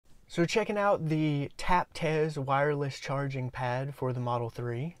So checking out the TAPTES wireless charging pad for the Model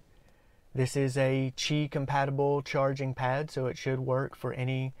 3. This is a Qi compatible charging pad, so it should work for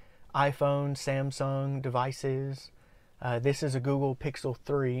any iPhone, Samsung devices. This is a Google Pixel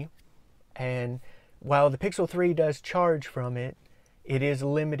 3, and while the Pixel 3 does charge from it, it is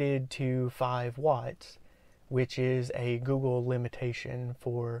limited to 5 watts, which is a Google limitation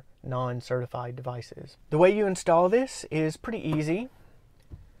for non-certified devices. The way you install this is pretty easy.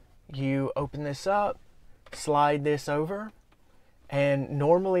 You open this up, slide this over, and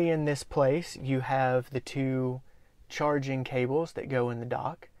normally in this place you have the 2 charging cables that go in the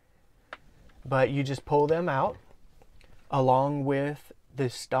dock, but you just pull them out along with the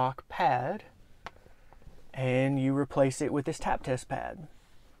stock pad and you replace it with this TAPTES pad.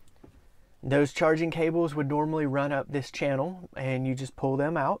 Those charging cables would normally run up this channel and you just pull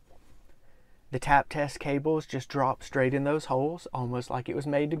them out. The TAPTES cables just drop straight in those holes, almost like it was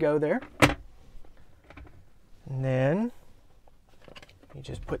made to go there. And then you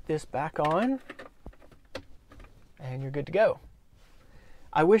just put this back on and you're good to go.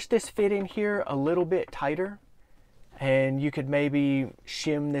 I wish this fit in here a little bit tighter, and you could maybe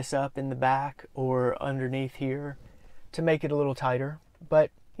shim this up in the back or underneath here to make it a little tighter,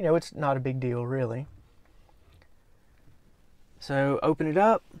 but you know, it's not a big deal really. So open it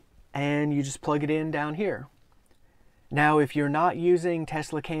up and you just plug it in down here. Now if you're not using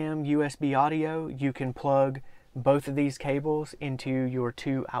TeslaCam USB audio, you can plug both of these cables into your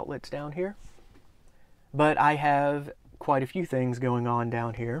 2 outlets down here. But I have quite a few things going on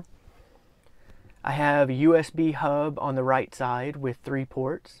down here. I have a USB hub on the right side with 3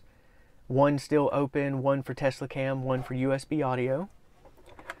 ports. 1 still open, 1 for TeslaCam, 1 for USB audio.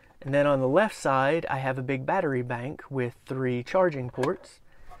 And then on the left side, I have a big battery bank with 3 charging ports.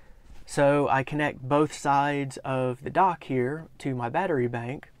 So I connect both sides of the dock here to my battery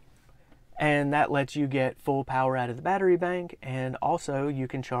bank, and that lets you get full power out of the battery bank, and also you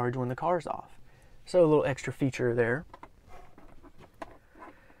can charge when the car's off. So a little extra feature there.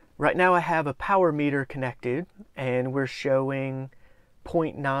 Right now I have a power meter connected, and we're showing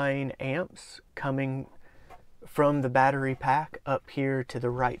 0.9 amps coming from the battery pack up here to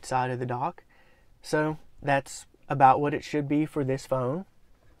the right side of the dock. So that's about what it should be for this phone.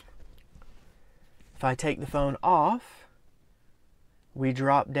 If I take the phone off, we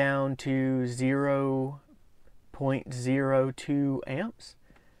drop down to 0.02 amps.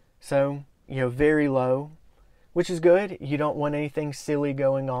 So, you know, very low, which is good. You don't want anything silly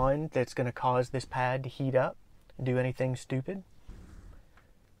going on that's going to cause this pad to heat up and do anything stupid.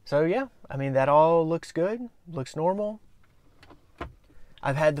 So yeah, I mean, that all looks good, looks normal.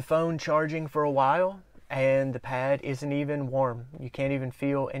 I've had the phone charging for a while and the pad isn't even warm. You can't even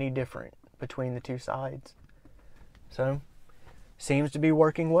feel any different between the 2 sides. So, seems to be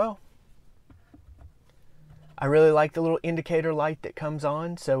working well. I really like the little indicator light that comes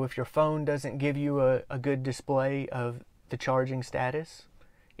on, so if your phone doesn't give you a good display of the charging status,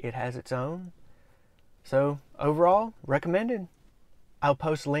 it has its own. So, overall, recommended. I'll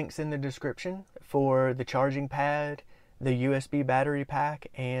post links in the description for the charging pad, the USB battery pack,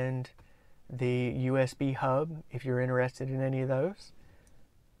 and the USB hub if you're interested in any of those.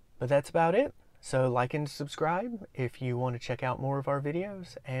 But that's about it. So like and subscribe if you want to check out more of our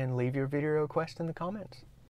videos, and leave your video request in the comments.